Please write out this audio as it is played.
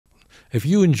If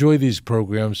you enjoy these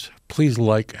programs, please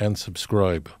like and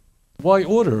subscribe. Why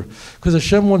order? Because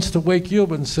Hashem wants to wake you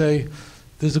up and say,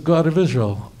 there's a God of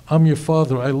Israel. I'm your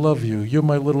father. I love you. You're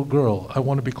my little girl. I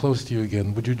want to be close to you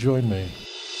again. Would you join me?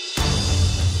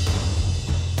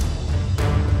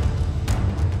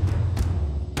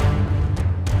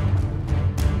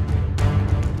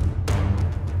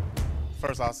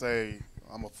 First, I'll say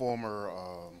I'm a former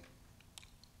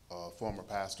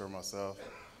pastor myself,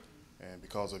 and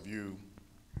because of you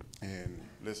and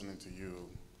listening to you,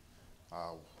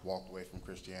 I walked away from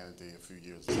Christianity a few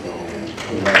years ago.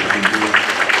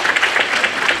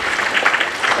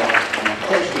 My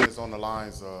question is on the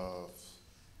lines of,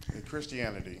 in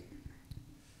Christianity,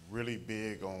 really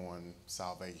big on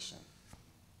salvation.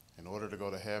 In order to go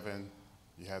to heaven,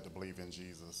 you have to believe in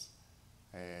Jesus.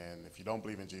 And if you don't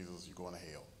believe in Jesus, you're going to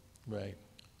hell. Right.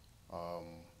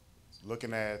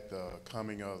 Looking at the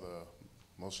coming of the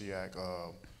Moshiach,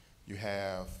 you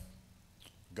have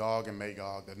Gog and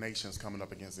Magog, the nations coming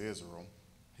up against Israel.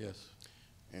 Yes.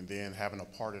 And then having a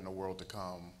part in the world to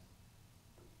come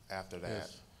after that.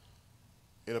 Yes.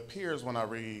 It appears when I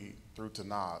read through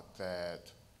Tanakh that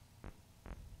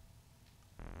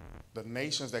the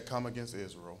nations that come against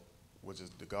Israel, which is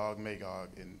the Gog,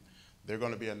 Magog, and they're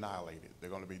going to be annihilated. They're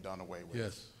going to be done away with.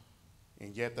 Yes.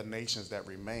 And yet the nations that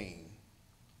remain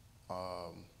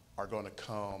are going to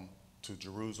come to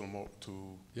Jerusalem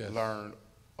to learn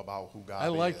about who God is. I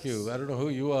like you. I don't know who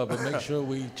you are, but make sure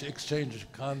we exchange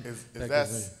contact. Is that,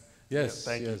 yes.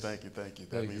 Thank yes. you.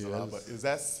 That means a lot. But is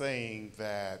that saying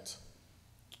that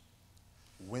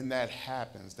when that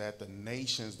happens, that the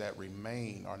nations that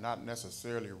remain are not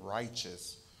necessarily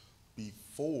righteous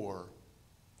before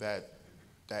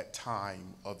that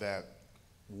time of that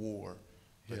war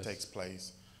that takes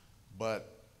place,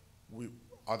 but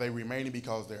are they remaining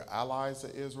because they're allies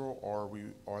to Israel, or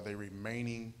are they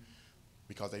remaining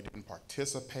because they didn't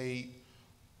participate?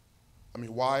 I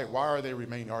mean, why are they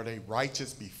remaining? Are they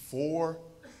righteous before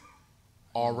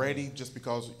already, just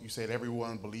because you said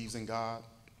everyone believes in God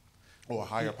or a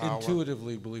higher power?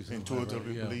 Intuitively believes in God.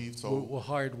 Intuitively believe. So we're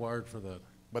hardwired for that.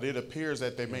 But it appears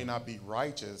that they may not be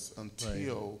righteous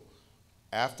until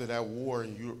after that war,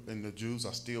 and the Jews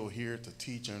are still here to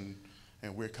teach, and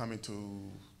we're coming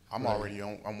to. I'm already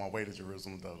on my way to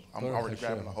Jerusalem, though. I'm already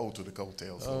grabbing a hold to the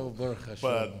coattails. So.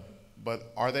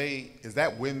 But are they? Is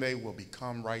that when they will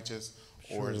become righteous,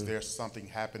 or is there something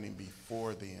happening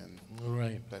before then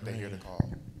that they hear the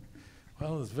call?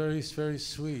 Well, it's very, very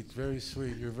sweet, very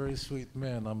sweet. You're a very sweet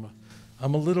man.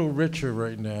 I'm a little richer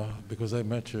right now because I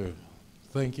met you.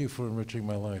 Thank you for enriching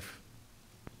my life.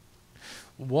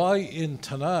 Why in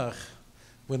Tanakh,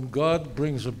 when God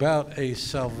brings about a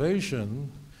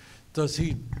salvation, does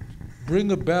he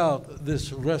bring about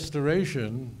this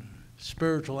restoration,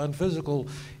 spiritual and physical,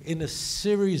 in a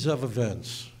series of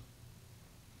events?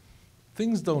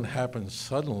 Things don't happen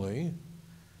suddenly.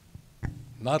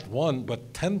 Not one,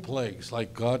 but 10 plagues.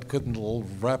 Like God couldn't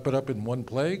wrap it up in one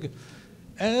plague.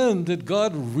 And did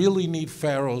God really need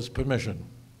Pharaoh's permission?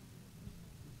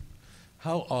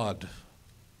 How odd.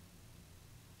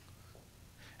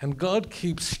 And God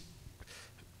keeps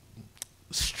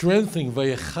strengthening,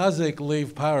 vayechazek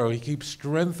leiv Paro. He keeps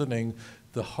strengthening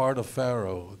the heart of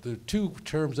Pharaoh. There are two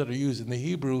terms that are used in the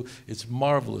Hebrew. It's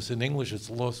marvelous. In English, it's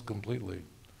lost completely.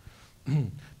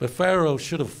 But Pharaoh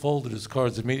should have folded his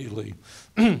cards immediately.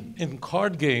 In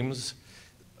card games,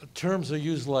 terms are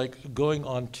used like going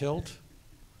on tilt,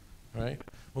 right?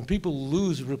 When people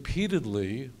lose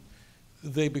repeatedly,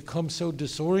 they become so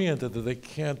disoriented that they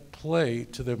can't play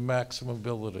to their maximum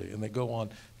ability, and they go on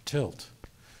tilt.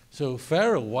 So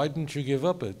Pharaoh, why didn't you give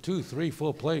up at 2, 3,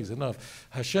 4 plagues? Enough.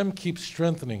 Hashem keeps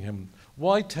strengthening him.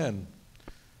 Why 10?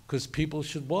 Because people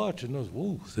should watch and know,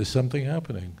 whoa, there's something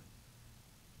happening.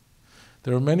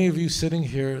 There are many of you sitting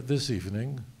here this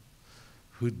evening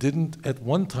who didn't at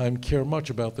one time care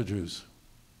much about the Jews.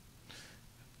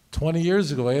 20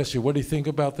 years ago, I asked you, what do you think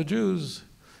about the Jews?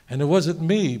 And it wasn't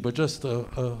me, but just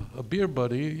a beer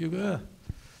buddy. You go,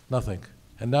 nothing.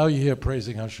 And now you're here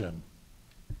praising Hashem,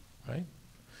 right?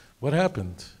 What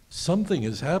happened? Something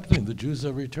is happening. The Jews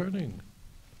are returning.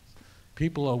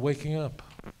 People are waking up.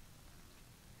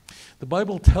 The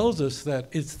Bible tells us that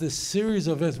it's this series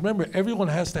of events. Remember, everyone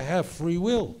has to have free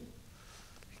will.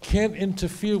 You can't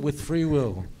interfere with free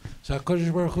will. So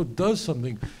HaKadosh Baruch Hu does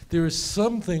something. There is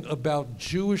something about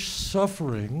Jewish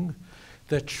suffering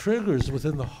that triggers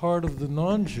within the heart of the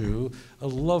non-Jew a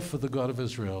love for the God of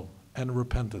Israel and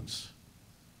repentance.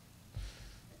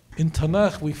 In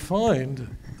Tanakh, we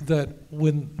find that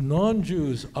when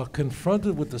non-Jews are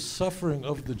confronted with the suffering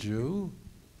of the Jew,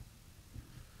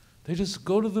 They just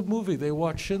go to the movie, they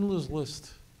watch Schindler's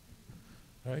List,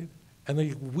 right? And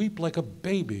they weep like a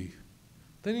baby.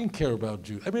 They didn't care about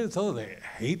Jews. I mean, it's all they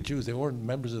hate Jews. They weren't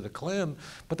members of the Klan,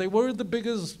 but they weren't the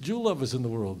biggest Jew lovers in the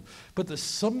world. But there's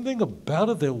something about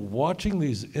it. They're watching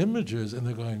these images and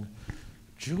they're going,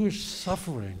 Jewish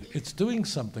suffering, it's doing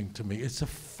something to me. It's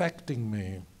affecting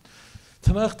me.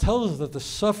 Tanakh tells us that the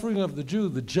suffering of the Jew,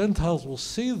 the Gentiles will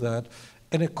see that,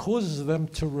 and it causes them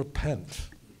to repent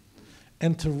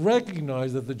and to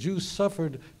recognize that the Jews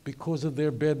suffered because of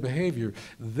their bad behavior.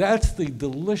 That's the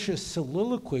delicious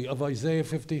soliloquy of Isaiah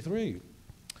 53.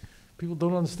 People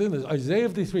don't understand this. Isaiah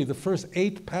 53, the first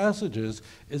 8 passages,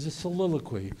 is a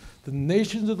soliloquy. The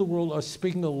nations of the world are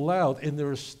speaking aloud in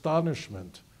their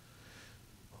astonishment.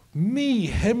 Me,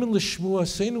 Hemen l'shmu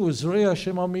asenu, Izrei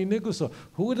Hashem al mi nigusa.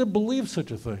 Who would have believed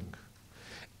such a thing?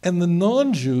 And the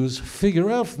non-Jews figure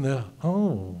out from there,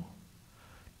 oh,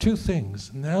 2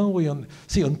 things. Now we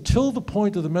see, until the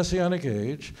point of the Messianic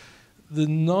age, the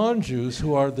non-Jews,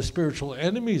 who are the spiritual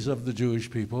enemies of the Jewish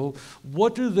people,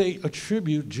 what do they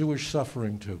attribute Jewish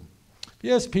suffering to?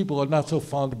 Yes, people are not so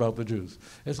fond about the Jews.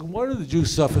 They say, why do the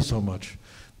Jews suffer so much?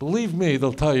 Believe me,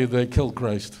 they'll tell you they killed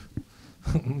Christ.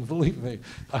 Believe me.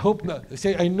 I hope not. They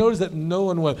say, I noticed that no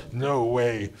one went, no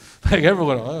way. Like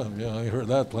everyone, oh, yeah, I heard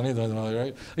that plenty of times,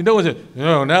 right? And no one said,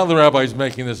 no, now the rabbi's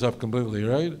making this up completely,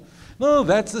 right? No,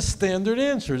 that's the standard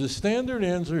answer. The standard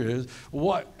answer is,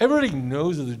 what? Everybody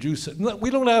knows that the Jews, we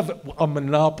don't have a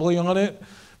monopoly on it,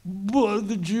 but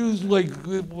the Jews, like,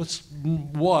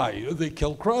 why? They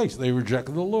killed Christ. They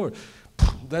rejected the Lord.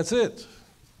 That's it.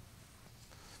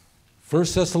 1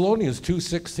 Thessalonians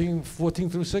 2:16, 14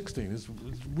 through 16. It's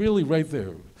really right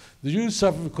there. The Jews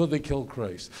suffered because they killed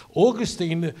Christ.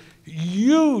 Augustine,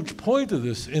 huge point of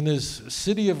this in his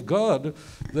City of God,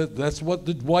 that's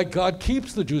why God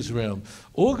keeps the Jews around.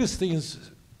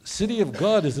 Augustine's City of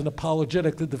God is an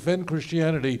apologetic to defend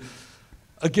Christianity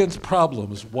against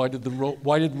problems. Why did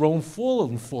Rome fall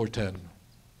in 410?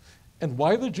 And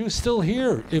why are the Jews still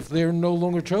here if they're no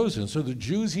longer chosen? So the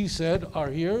Jews, he said,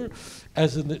 are here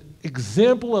as an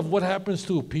example of what happens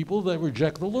to a people that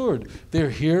reject the Lord. They're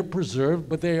here preserved,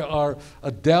 but they are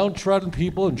a downtrodden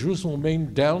people, and Jerusalem will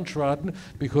remain downtrodden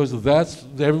because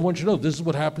everyone should know this is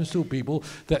what happens to a people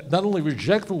that not only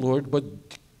reject the Lord, but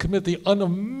commit the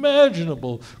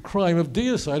unimaginable crime of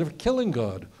deicide, of killing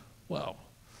God. Wow.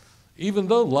 Even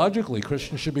though, logically,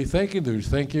 Christians should be thanking the Jews.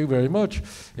 Thank you very much.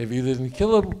 If you didn't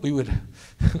kill him, he would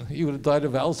have died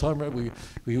of Alzheimer's.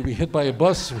 We would be hit by a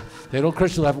bus.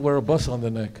 Christians have to wear a bus on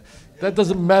their neck. That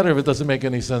doesn't matter if it doesn't make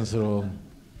any sense at all.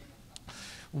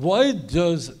 Why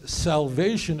does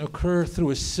salvation occur through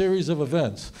a series of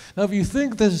events? Now, if you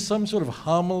think this is some sort of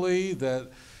homily that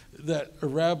a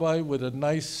rabbi with a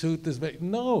nice suit is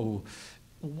making, no.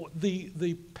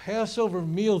 The Passover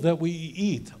meal that we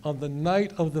eat on the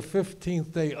night of the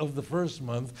 15th day of the first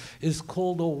month is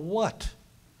called a what?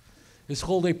 It's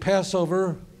called a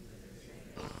Passover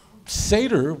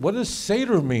Seder. What does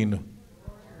Seder mean?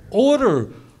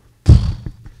 Order.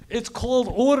 It's called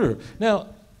order. Now,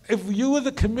 if you were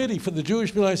the committee for the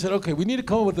Jewish meal, I said, okay, we need to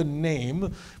come up with a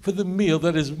name for the meal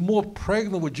that is more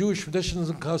pregnant with Jewish traditions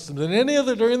and customs than any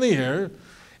other during the year,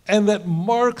 and that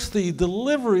marks the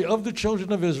delivery of the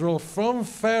children of Israel from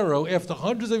Pharaoh after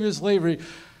hundreds of years of slavery.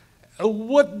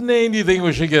 What name do you think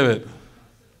we should give it?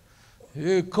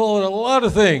 You call it a lot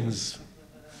of things.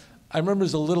 I remember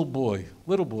as a little boy.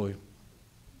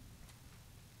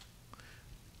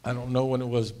 I don't know when it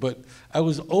was, but I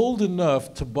was old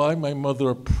enough to buy my mother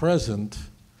a present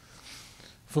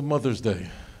for Mother's Day.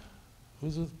 It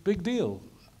was a big deal.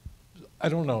 I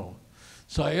don't know.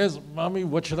 So I asked, Mommy,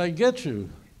 what should I get you?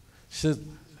 She said,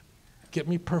 get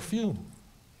me perfume.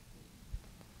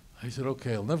 I said,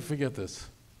 okay, I'll never forget this.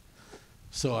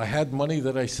 So I had money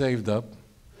that I saved up,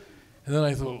 and then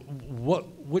I thought,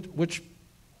 which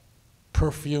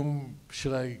perfume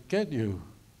should I get you?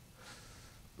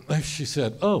 And she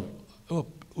said, oh, it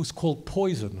was called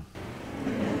Poison.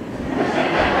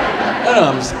 I don't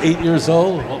know, I was 8 years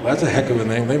old. Well, that's a heck of a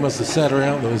name. They must have sat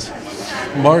around, those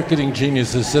marketing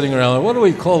geniuses sitting around. What do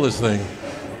we call this thing?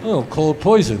 Oh, called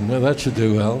Poison. Well, that should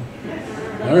do well.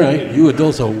 All right, you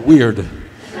adults are weird.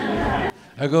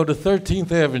 I go to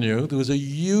 13th Avenue. There was a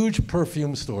huge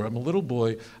perfume store. I'm a little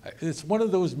boy. It's one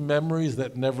of those memories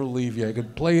that never leave you. I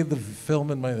could play the film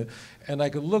and I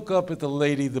could look up at the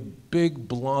lady, the big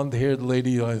blonde-haired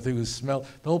lady. I think the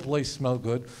whole place smelled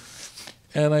good.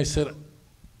 And I said,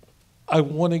 I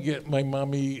want to get my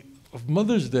mommy of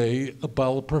Mother's Day a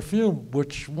bottle of perfume.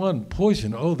 Which one?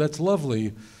 Poison. Oh, that's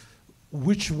lovely.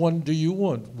 Which one do you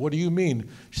want? What do you mean?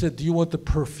 She said, do you want the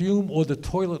perfume or the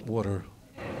toilet water?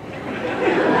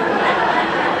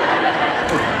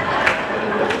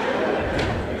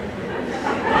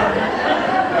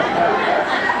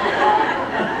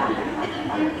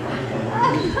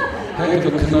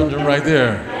 button right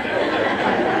there.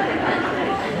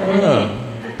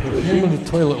 Perfume in the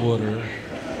toilet water.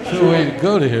 Sure way to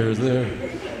go to here is there.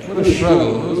 What a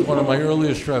struggle. It was one of my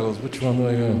earliest struggles. Which one do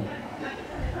I go?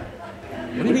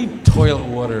 What do you mean toilet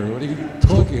water? What are you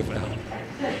talking about?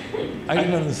 I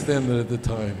didn't understand that at the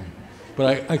time.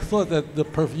 But I thought that the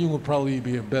perfume would probably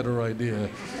be a better idea.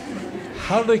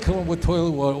 How did they come up with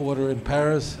toilet water in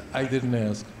Paris? I didn't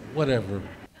ask. Whatever.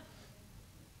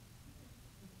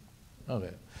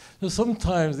 Okay. So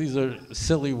sometimes these are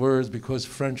silly words because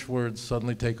French words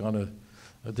suddenly take on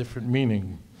a different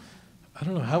meaning. I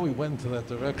don't know how we went into that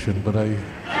direction, but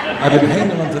I've been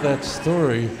hanging on to that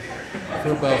story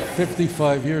for about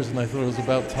 55 years, and I thought it was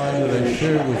about time that I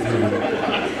shared with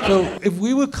you. So if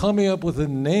we were coming up with a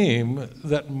name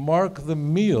that marked the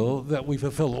meal that we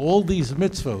fulfill, all these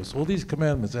mitzvos, all these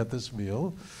commandments at this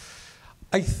meal,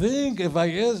 I think if I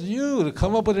asked you to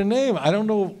come up with a name, I don't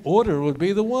know if order would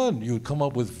be the one. You would come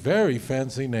up with very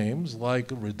fancy names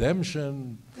like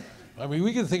redemption. I mean,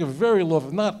 we can think of very low,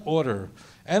 not order.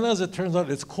 And as it turns out,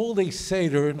 it's called a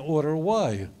Seder in order.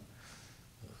 Why?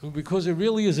 Because it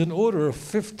really is an order of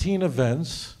 15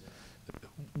 events.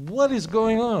 What is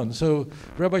going on? So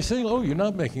Rabbi's saying, oh, you're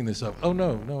not making this up. Oh,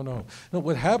 no. No,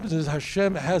 what happens is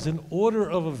Hashem has an order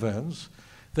of events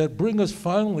that bring us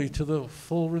finally to the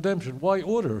full redemption. Why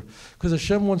order? Because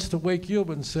Hashem wants to wake you up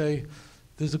and say,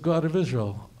 there's a God of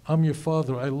Israel. I'm your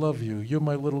father. I love you. You're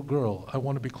my little girl. I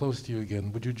want to be close to you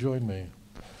again. Would you join me?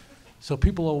 So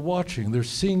people are watching. They're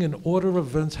seeing an order of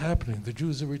events happening. The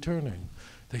Jews are returning.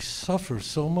 They suffer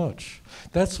so much.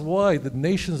 That's why the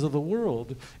nations of the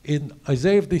world in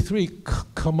Isaiah 53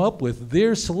 come up with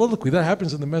their soliloquy. That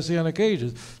happens in the Messianic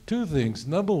ages. Two things.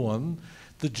 Number one,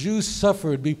 the Jews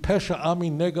suffered. Pesha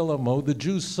ami negalamo. The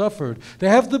Jews suffered. They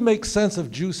have to make sense of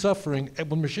Jew suffering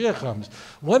when Mashiach comes.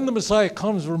 When the Messiah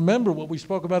comes, remember what we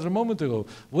spoke about a moment ago.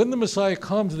 When the Messiah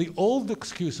comes, the old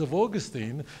excuse of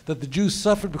Augustine that the Jews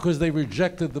suffered because they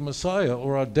rejected the Messiah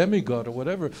or our demigod or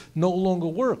whatever no longer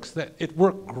works. That it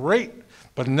worked great.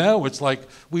 But now it's like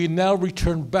we now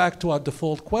return back to our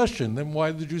default question. Then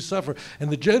why did the Jews suffer? And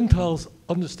the Gentiles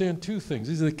understand two things.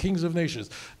 These are the kings of nations.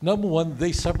 Number one,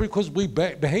 they suffer because we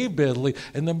behave badly.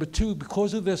 And number two,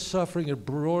 because of their suffering, it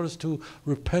brought us to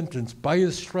repentance. By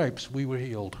his stripes, we were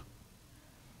healed.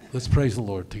 Let's praise the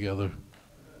Lord together.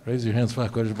 Raise your hands for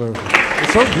HaKadosh Baruch Hu.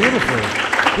 It's so beautiful.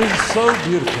 This is so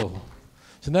beautiful.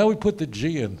 So now we put the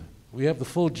G in. We have the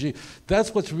full G.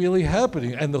 That's what's really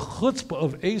happening. And the chutzpah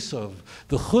of Esav,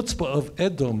 the chutzpah of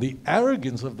Edom, the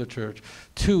arrogance of the church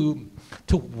to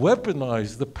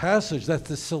weaponize the passage, that's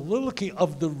the soliloquy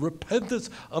of the repentance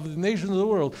of the nations of the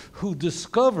world who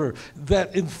discover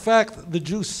that, in fact, the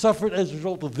Jews suffered as a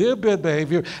result of their bad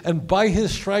behavior, and by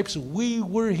his stripes we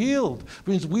were healed. It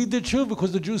means we did tshuva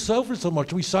because the Jews suffered so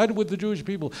much. We sided with the Jewish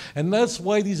people. And that's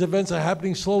why these events are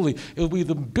happening slowly. It will be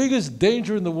the biggest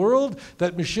danger in the world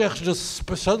that Mashiach just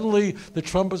suddenly the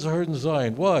trumpets are heard in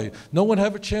Zion. Why? No one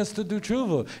have a chance to do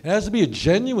tshuva. It has to be a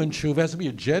genuine tshuva. It has to be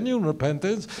a genuine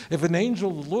repentance. If an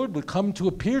angel of the Lord would come to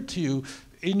appear to you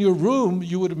in your room,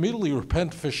 you would immediately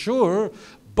repent for sure,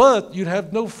 but you'd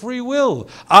have no free will.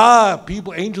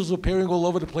 Angels appearing all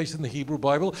over the place in the Hebrew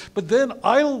Bible, but then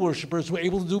idol worshippers were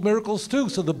able to do miracles too,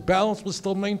 so the balance was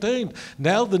still maintained.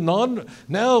 Now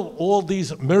all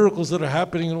these miracles that are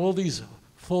happening in all these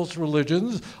false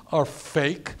religions are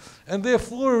fake, and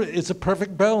therefore it's a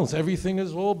perfect balance. Everything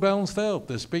is all balanced out.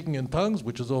 They're speaking in tongues,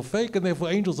 which is all fake, and therefore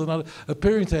angels are not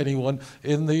appearing to anyone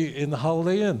in the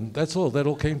Holiday Inn. That's all. That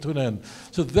all came to an end.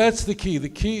 So that's the key. The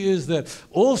key is that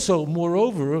also,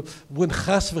 moreover, when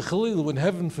chas v'chalil, when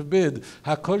heaven forbid,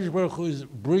 HaKadosh Baruch Hu is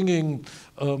bringing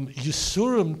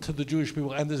Yisurim to the Jewish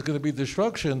people, and there's going to be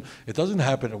destruction, it doesn't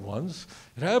happen at once.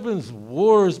 It happens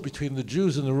wars between the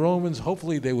Jews and the Romans.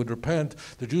 Hopefully they would repent.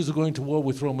 The Jews are going to war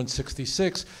with Romans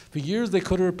 66. For years they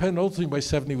could have repented. Ultimately by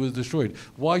 70 it was destroyed.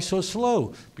 Why so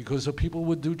slow? Because the people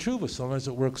would do tshuva. Sometimes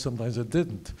it worked, sometimes it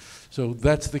didn't. So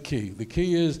that's the key. The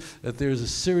key is that there's a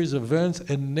series of events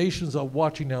and nations are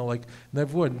watching now like never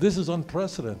before. This is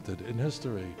unprecedented in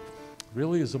history.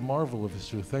 Really is a marvel of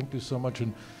history. Thank you so much.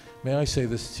 And may I say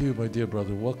this to you, my dear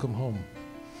brother, welcome home.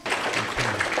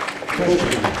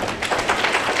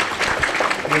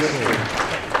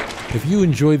 If you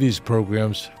enjoy these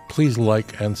programs, please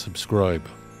like and subscribe.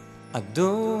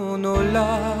 אדון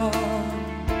עולם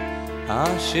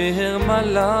אשר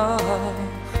מלך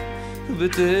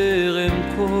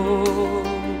בטרם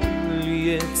כל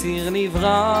יציר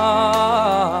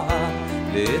נברא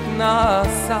לעת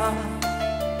נעשה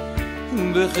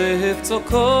בחפצו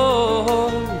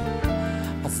כל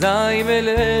אזי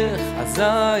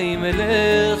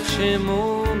מלך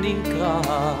שמו נקרא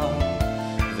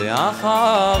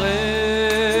ואחרי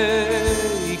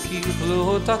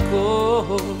ככלות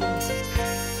הכל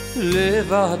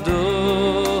לבדו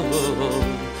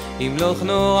ימלוך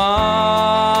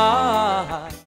נורא